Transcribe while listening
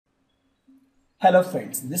Hello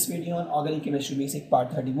friends, this video on Organic Chemistry Basic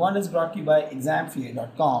Part 31 is brought to you by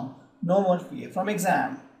examfear.com. No more fear from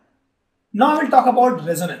exam. Now we'll talk about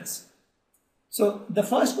resonance. So the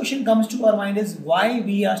first question comes to our mind is why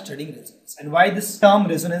we are studying resonance and why this term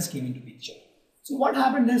resonance came into picture. So what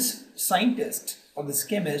happened is scientist or this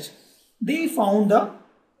chemist, they found the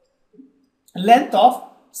length of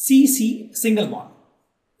CC single bond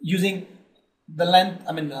using the length,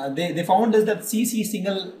 they found is that CC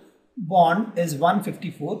single bond is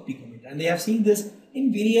 154 picometer, and they have seen this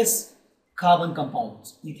in various carbon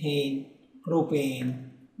compounds, ethane, propane,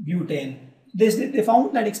 butane. They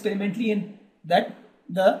found that experimentally in that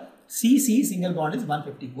the CC single bond is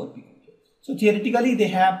 154 picometer. So theoretically they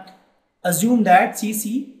have assumed that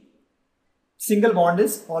CC single bond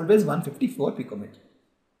is always 154 picometer.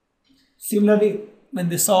 Similarly, when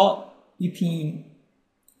they saw ethene,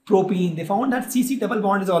 propene, they found that CC double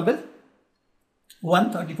bond is always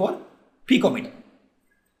 134 picometer,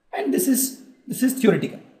 and this is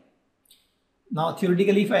theoretical. Now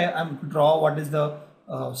theoretically, if I am to draw what is the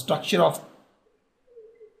structure of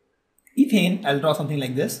ethane, I'll draw something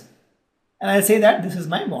like this, and I'll say that this is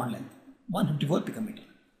my bond length 154 picometer.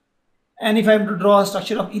 And if I am to draw a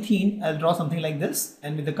structure of ethene, I'll draw something like this,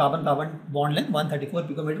 and with the carbon-carbon bond length 134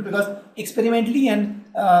 picometer, because experimentally and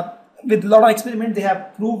with a lot of experiments they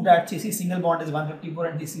have proved that CC single bond is 154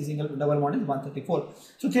 and CC single double bond is 134.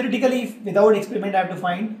 So theoretically, if without experiment I have to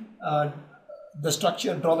find the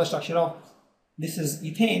structure, draw the structure of this is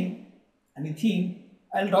ethane and ethene,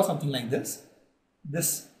 I'll draw something like this.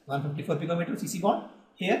 This 154 picometer CC bond,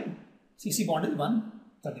 here CC bond is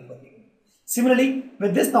 134 picometer. Similarly,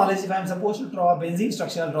 with this knowledge, if I am supposed to draw a benzene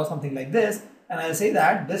structure, I'll draw something like this, and I'll say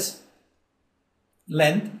that this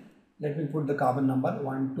length, let me put the carbon number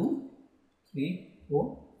 1, 2, 3,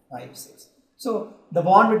 4, 5, 6. So the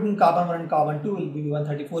bond between carbon 1 and carbon 2 will be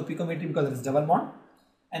 134 picometer because it is double bond,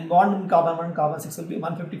 and bond between carbon 1 and carbon 6 will be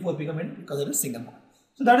 154 picometer because it is single bond.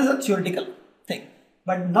 So that is a theoretical thing.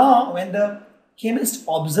 But now when the chemist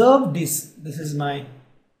observed this is my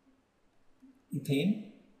ethane,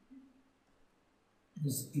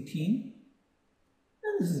 this is ethene,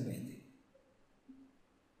 and this is benzene.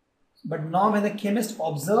 But now when the chemist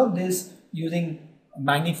observed this using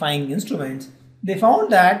magnifying instruments, they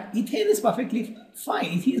found that ethane is perfectly fine.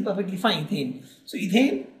 Ethene is perfectly fine, ethane. So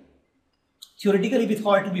ethane, theoretically we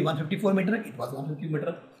thought it would be 154 meter, it was 150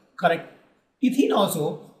 meter, correct. Ethene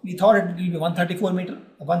also, we thought it will be 134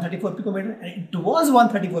 picometer, and it was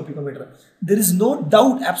 134 picometer. There is no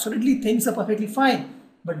doubt, absolutely things are perfectly fine.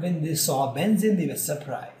 But when they saw benzene, they were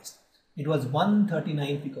surprised. It was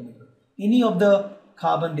 139 picometer. Any of the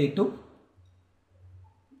carbon they took,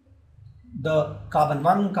 the carbon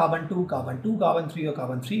 1, carbon 2, carbon 2, carbon 3, or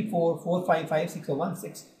carbon 3, 4, 4, 5, 5, 6, or 1,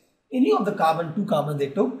 6. Any of the carbon 2 carbon they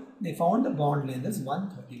took, they found the bond length is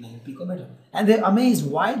 139 picometer. And they're amazed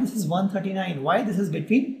why this is 139, why this is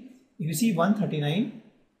between, if you see 139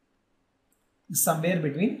 is somewhere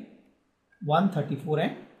between 134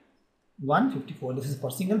 and 154. This is for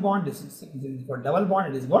single bond, this is for double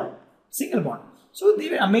bond, it is for single bond. So they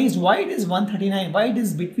were amazed why it is 139, why it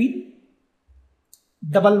is between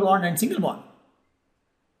double bond and single bond.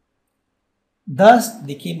 Thus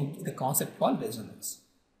they came up with the concept called resonance.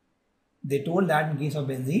 They told that in case of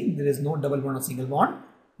benzene there is no double bond or single bond,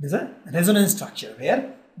 there is a resonance structure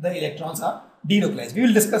where the electrons are delocalized. We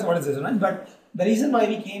will discuss what is resonance, but the reason why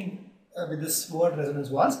we came with this word resonance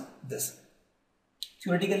was this.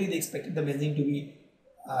 Theoretically, they expected the benzene to be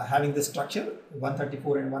having this structure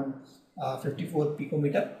 134 and 154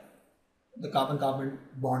 picometer, the carbon-carbon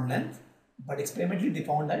bond length, but experimentally they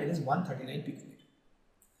found that it is 139 picometer.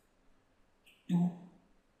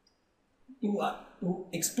 To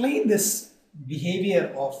explain this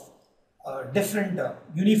behavior of different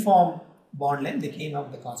uniform bond length, they came up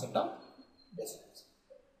with the concept of resonance.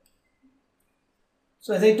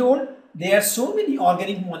 So as I told, there are so many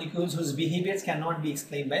organic molecules whose behaviors cannot be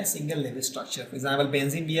explained by a single Lewis structure. For example,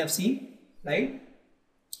 benzene we have seen, right?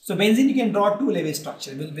 So benzene you can draw two Lewis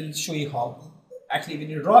structure. We'll show you how. Actually, when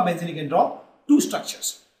you draw benzene, you can draw two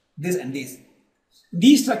structures, this and this.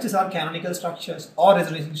 These structures are canonical structures or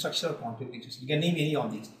resonating structure or contributing structure. You can name any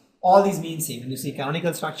of these. All these mean same. When you see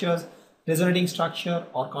canonical structures, resonating structure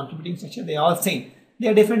or contributing structure, they are all same. They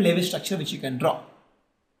are different Lewis structure which you can draw.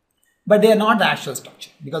 But they are not the actual structure,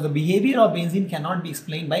 because the behavior of benzene cannot be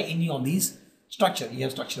explained by any of these structures. You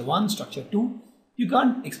have structure 1, structure 2. You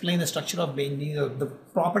can't explain the structure of benzene or the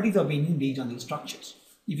properties of benzene based on these structures.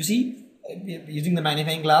 If you see, using the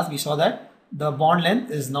magnifying glass, we saw that the bond length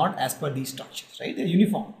is not as per these structures, right? They're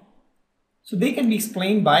uniform. So they can be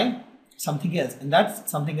explained by something else, and that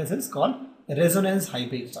something else is called resonance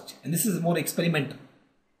hybrid structure, and this is more experimental,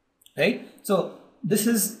 right? So this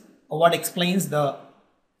is what explains the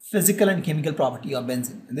physical and chemical property of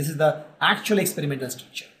benzene, and this is the actual experimental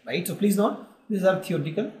structure, right? So please note, these are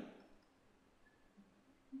theoretical.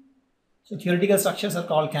 So theoretical structures are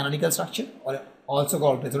called canonical structure, or also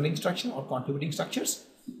called resonating structure or contributing structures,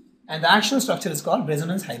 and the actual structure is called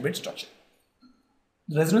resonance hybrid structure.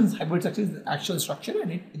 The resonance hybrid structure is the actual structure,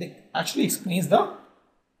 and it actually explains the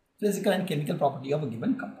physical and chemical property of a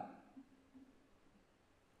given compound.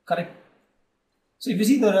 Correct? So if you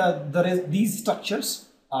see, these structures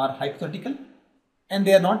are hypothetical and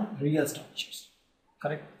they are not real structures.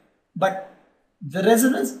 Correct? But the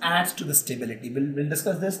resonance adds to the stability. We'll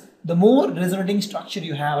discuss this. The more resonating structure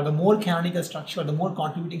you have, or the more canonical structure, or the more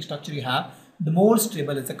contributing structure you have, the more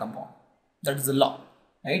stable is the compound. That is the law,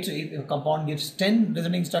 right? So if a compound gives 10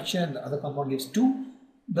 resonating structure and the other compound gives 2,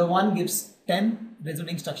 the one gives 10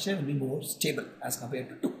 resonating structure will be more stable as compared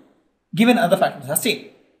to 2, given other factors are same.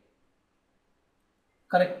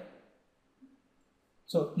 Correct?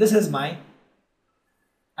 So this is my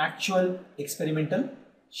actual experimental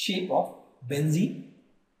shape of benzene.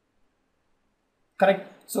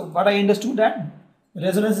 Correct? So what I understood, that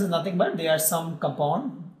resonance is nothing but they are some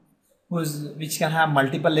compound which can have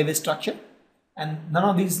multiple Lewis structure, and none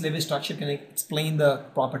of these Lewis structure can explain the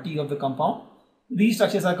property of the compound. These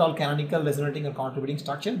structures are called canonical, resonating or contributing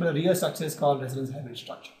structure, but the real structure is called resonance hybrid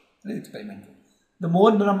structure. It is experimental. The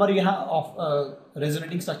more number you have of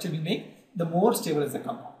resonating structure you make, the more stable is the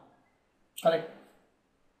compound. Correct?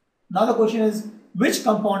 Now the question is, which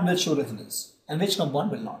compound will show resonance and which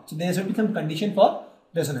compound will not? So there should be some condition for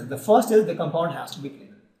resonance. The first is the compound has to be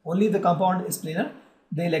planar. Only if the compound is planar,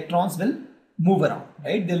 the electrons will move around,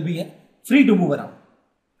 right? They'll be free to move around.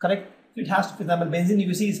 Correct? So it has to, for example, benzene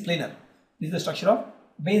you see is planar. This is the structure of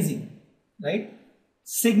benzene, right?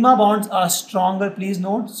 Sigma bonds are stronger, please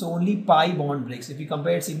note. So only pi bond breaks. If you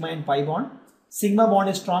compare sigma and pi bond, sigma bond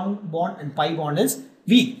is strong bond and pi bond is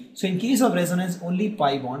weak. So in case of resonance, only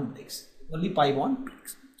pi bond breaks. Only pi bond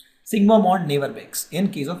breaks. Sigma bond never breaks in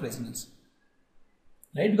case of resonance,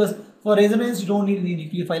 right? Because for resonance, you don't need any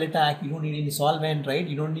nucleophile attack, you don't need any solvent, right?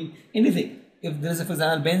 You don't need anything. If there is, for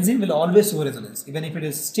example, benzene will always show resonance. Even if it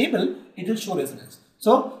is stable, it will show resonance.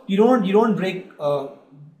 So you don't break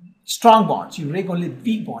strong bonds, you break only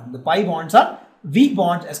weak bonds. The pi bonds are weak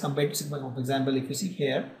bonds as compared to sigma bond. For example, if you see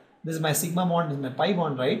here, this is my sigma bond, this is my pi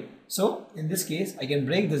bond, right? So in this case, I can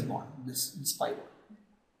break this bond, this pi bond.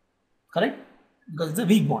 Correct? Because it's a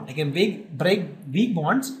weak bond. I can break weak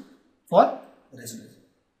bonds for resonance.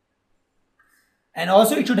 And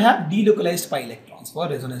also it should have delocalized pi electrons for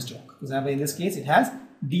resonance to occur. For example, in this case, it has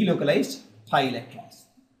delocalized pi electrons,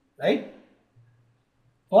 right?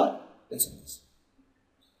 For resonance.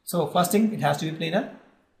 So first thing, it has to be planar.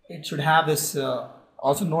 It should have this,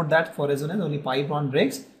 also note that for resonance only pi bond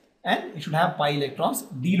breaks, and it should have pi electrons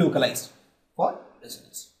delocalized for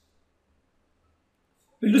resonance.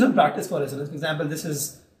 We'll do some practice for resonance. For example, this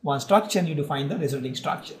is one structure and you define the resonating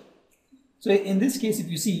structure. So in this case, if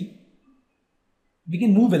you see, we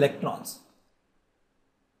can move electrons.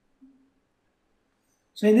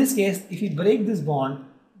 So in this case, if we break this bond,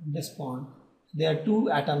 there are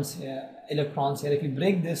two atoms here, electrons here. If you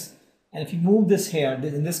break this and if you move this here,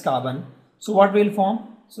 in this carbon, so what will form?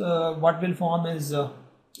 So what will form is,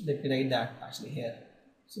 let me write that actually here.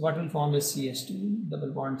 So what will form is CH2,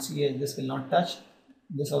 double bond CH, this will not touch,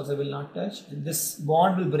 this also will not touch, and this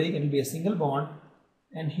bond will break, it will be a single bond,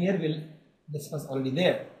 and here this was already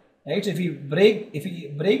there, right? So if you break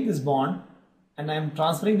this bond, and I am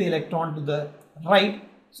transferring the electron to the right,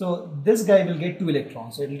 so this guy will get 2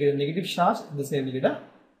 electrons, so it will get a negative charge, and this guy will get a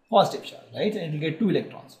positive charge, right? And it will get 2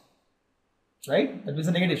 electrons, right? That is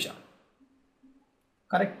a negative charge.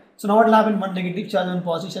 Correct? So now what will happen? One negative charge and one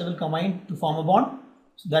positive charge will combine to form a bond.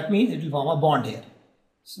 So that means it will form a bond here.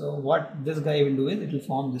 So what this guy will do is it will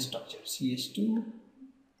form this structure CH2.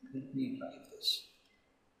 Let me write this.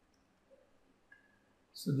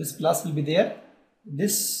 So this plus will be there.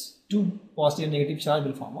 This 2 positive and negative charge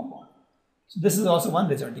will form a bond. So this is also one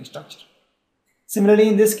resonating structure. Similarly,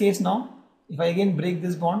 in this case now, if I again break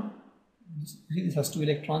this bond, this has 2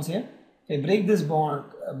 electrons here. If I break this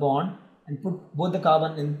bond and put both the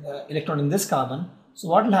carbon in electron in this carbon, so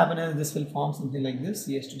what will happen is this will form something like this,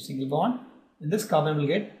 CH2 single bond, and this carbon will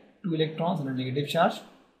get 2 electrons and a negative charge.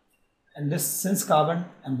 And this, since carbon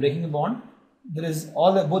I'm breaking a bond, there is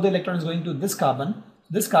both the electrons going to this carbon.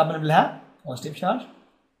 This carbon will have positive charge.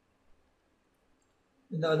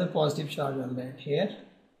 And the other positive charge will get here,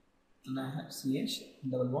 and I have CH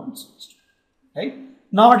double bond CH2. Right?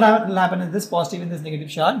 Now what will happen is this positive and this negative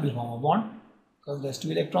charge will form a bond because there's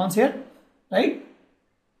 2 electrons here, right?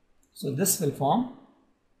 So this will form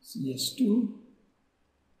CH2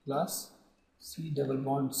 plus C double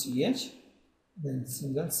bond CH, then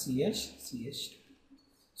single CH, CH2.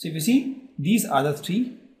 So if you see, these are the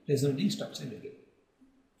three resonating structures again.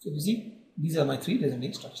 So if you see, these are my three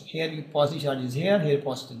resonating structures. Here positive charge is here, here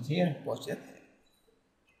positive is here, positive is here.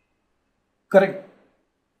 Correct.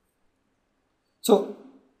 So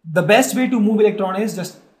the best way to move electron is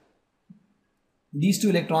just these two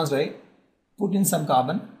electrons, right? Put in some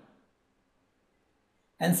carbon,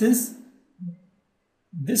 and since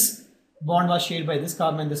this bond was shared by this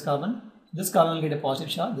carbon and this carbon will get a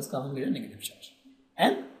positive charge, this carbon will get a negative charge,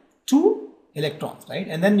 and two electrons, right?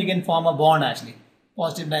 And then you can form a bond actually,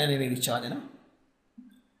 positive and negative charge, For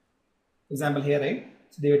example here, right?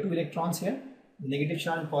 So there are two electrons here, negative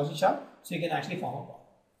charge and positive charge, so you can actually form a bond.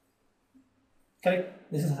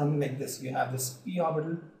 Correct? This is something like this. You have this p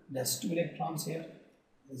orbital, there's two electrons here,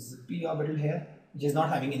 there's a p orbital here, which is not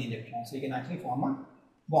having any electrons, so you can actually form a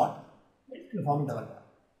bond. It will form a double bond.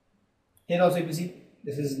 Here also, if you see,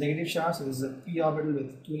 this is negative charge, so this is a p orbital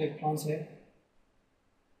with two electrons here.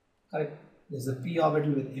 Correct? This is a p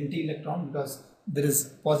orbital with empty electron because there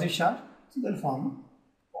is positive charge, so they will form a bond.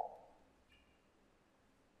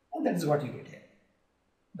 And that is what you get here.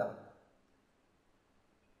 Double bond.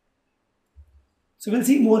 So we'll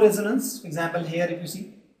see more resonance. For example, here if you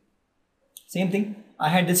see, same thing, I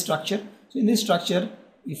had this structure. So in this structure,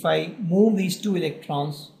 if I move these two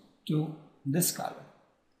electrons to this carbon,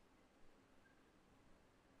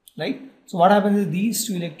 right? So what happens is these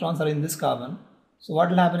two electrons are in this carbon. So what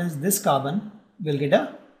will happen is this carbon will get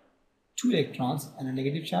a two electrons and a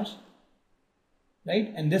negative charge,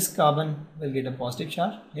 right? And this carbon will get a positive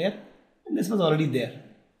charge here, and this was already there.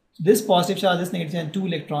 So this positive charge, this negative charge, and two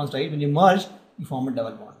electrons, right? When you merge, you form a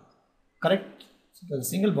double bond. Correct? So for a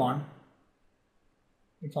single bond,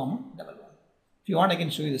 you form a double bond. If you want, I can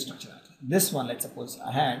show you the structure. This one, let's suppose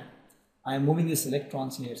I am moving these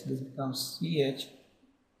electrons here, so this becomes CH.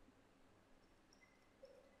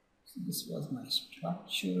 So this was my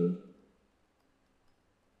structure,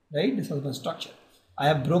 right? This was my structure. I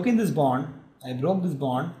have broken this bond. I broke this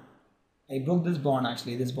bond. I broke this bond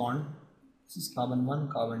actually. This bond. This is carbon 1,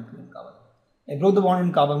 carbon 2, and carbon. I broke the bond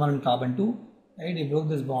in carbon 1 and carbon 2. Right? I broke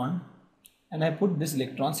this bond, and I put these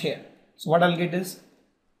electrons here. So what I'll get is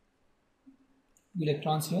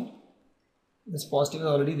electrons here. This positive is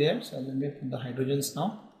already there, so I'll put the hydrogens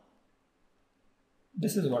now.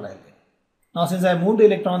 This is what I'll get. Now since I moved the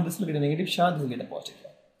electron, this will get a negative charge, this will get a positive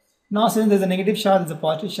charge. Now since there's a negative charge, there's a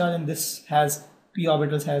positive charge, and this has p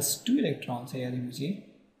orbitals has two electrons here, you see.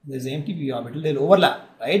 There's an empty p orbital, they'll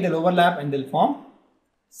overlap, right? They'll overlap and they'll form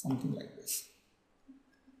something like this.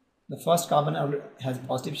 The first carbon has a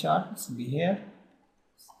positive charge, this will be here,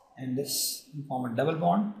 and this will form a double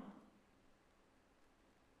bond.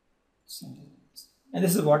 Something like this. And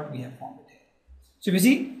this is what we have formed here. So if you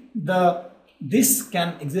see, this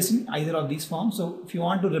can exist in either of these forms. So if you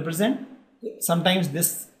want to represent, sometimes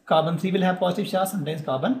this carbon 3 will have positive charge, sometimes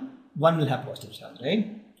carbon 1 will have positive charge,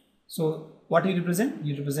 right? So what you represent?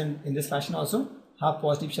 You represent in this fashion also, half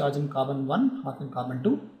positive charge in carbon 1, half in carbon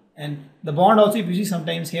 2. And the bond also, if you see,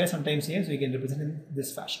 sometimes here, so you can represent in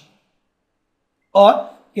this fashion. Or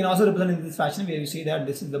you can also represent in this fashion where you see that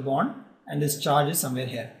this is the bond and this charge is somewhere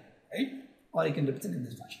here, right? Or you can represent in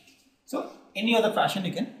this fashion. So any other fashion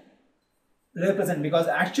you can represent, because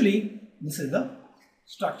actually this is the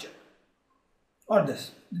structure, or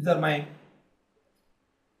this. These are my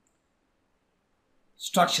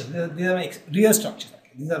structures. These are my real structures.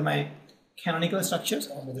 These are my canonical structures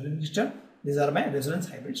of the resistor. These are my resonance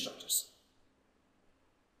hybrid structures.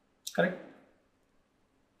 Correct?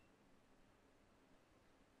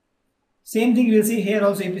 Same thing you will see here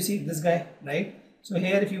also if you see this guy, right? So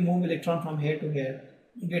here if you move electron from here to here,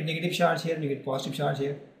 you get negative charge here and you get positive charge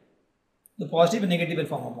here. The positive and negative will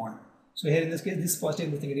form a bond. So here in this case, this positive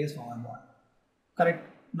and this negative is form a bond. Correct?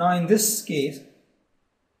 Now in this case,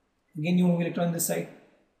 again you move electron this side.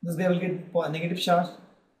 This guy will get negative charge,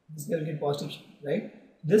 this guy will get positive charge, right?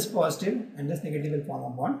 This positive and this negative will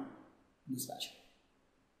form a bond in this fashion.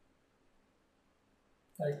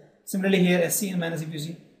 Right. Similarly here SC and minus if you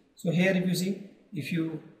see. So here if you see, if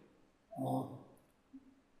you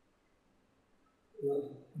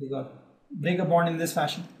break a bond in this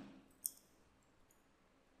fashion,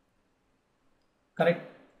 correct?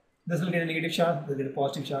 This will get a negative charge, this will get a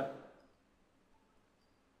positive charge,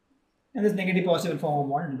 and this negative positive will form a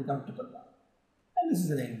bond and become triple bond. And this is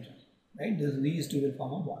the negative charge, right? These two will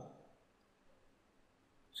form a bond.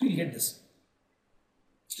 So you get this.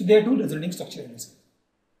 So there are two resonating structures in this.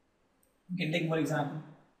 You can take more example.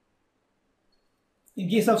 In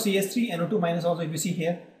case of CH3, NO2 minus also, if you see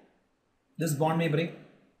here, this bond may break,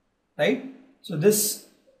 right? So this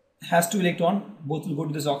has two electrons, both will go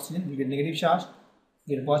to this oxygen, will get negative charge,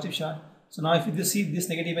 get a positive charge. So now if you see this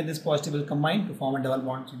negative and this positive will combine to form a double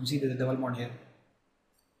bond. So you see there's a double bond here,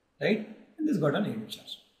 right? And this got a negative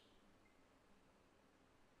charge.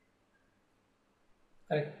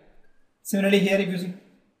 Correct. Similarly here, if you see,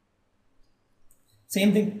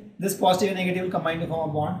 same thing, this positive and negative will combine to form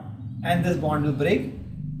a bond, and this bond will break,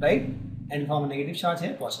 right, and form a negative charge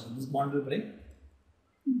here, positive. This bond will break,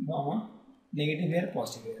 form a negative here,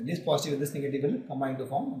 positive here. This positive and this negative will combine to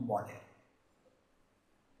form a bond here.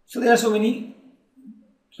 So there are so many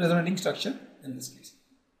resonating structure in this case.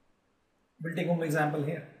 We'll take one example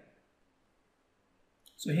here.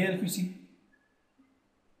 So here if you see,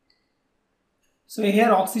 so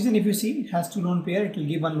here oxygen, if you see, has two lone pair, it will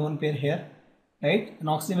give one lone pair here, right? And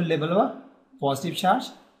oxygen will develop a positive charge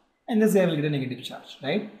and this guy will get a negative charge,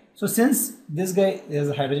 right? So since this guy, there's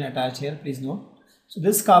a hydrogen attached here, please note. So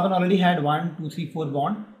this carbon already had 1, 2, 3, 4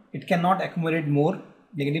 bond. It cannot accumulate more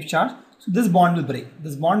negative charge. So this bond will break.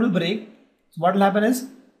 This bond will break. So what will happen is,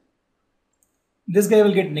 this guy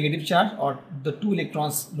will get negative charge, or the two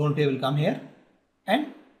electrons lone pair will come here,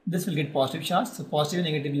 and this will get positive charge. So positive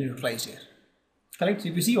and negative will neutralize here. Correct? So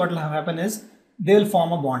if you see, what will happen is, they will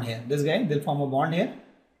form a bond here. This guy, they'll form a bond here,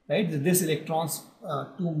 right? This electrons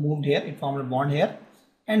two moved here, it formed a bond here,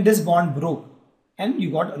 and this bond broke, and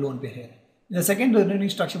you got a lone pair here. In the second resonating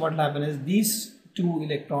structure, what will happen is, these two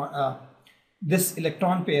this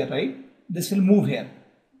electron pair, right? This will move here.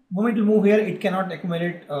 The moment it will move here, it cannot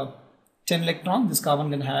accumulate 10 electrons. This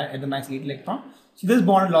carbon can have at the max 8 electrons. So this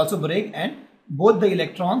bond will also break, and both the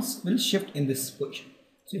electrons will shift in this position.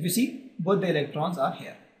 So if you see, both the electrons are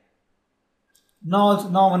here. Now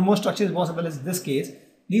one more structure is possible is this case.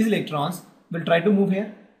 These electrons will try to move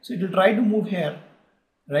here. So it will try to move here,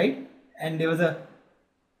 right? And there was a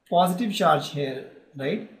positive charge here,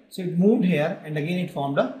 right? So it moved here, and again it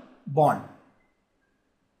formed a bond.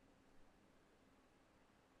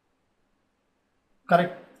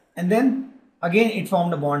 Correct. And then again it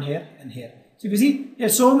formed a bond here and here. So if you see, there are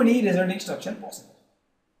so many resonating structures possible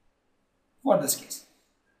for this case,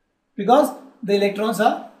 because the electrons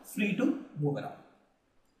are free to move around.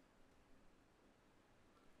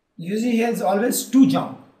 Usually here is always two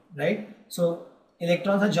jump, right? So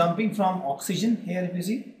electrons are jumping from oxygen here, if you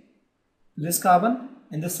see, this carbon,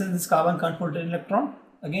 and this carbon can't hold an electron,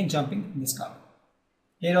 again jumping from this carbon.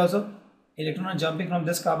 Here also electron are jumping from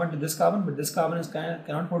this carbon to this carbon, but this carbon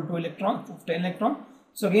cannot hold 10 electron.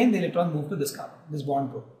 So again the electron move to this carbon, this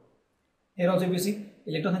bond broke. Here also if you see,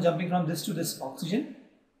 electrons are jumping from this to this oxygen,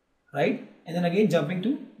 right? And then again jumping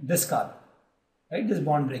to this carbon, right? This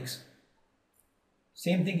bond breaks.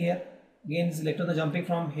 Same thing here. Again, these electrons are jumping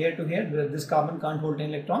from here to here, where this carbon can't hold 10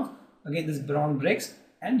 electrons. Again, this bond breaks,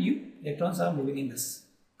 and electrons are moving in this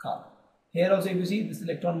carbon. Here also, if you see, this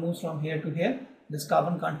electron moves from here to here. This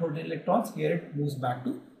carbon can't hold 10 electrons. Here it moves back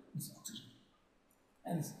to this oxygen.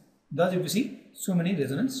 And thus, if you see, so many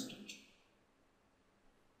resonance structures.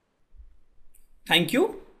 Thank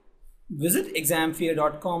you. Visit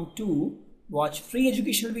examfear.com to watch free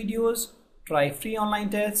educational videos, try free online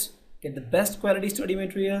tests, get the best quality study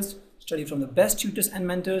materials, study from the best tutors and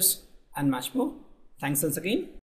mentors, and much more. Thanks once again.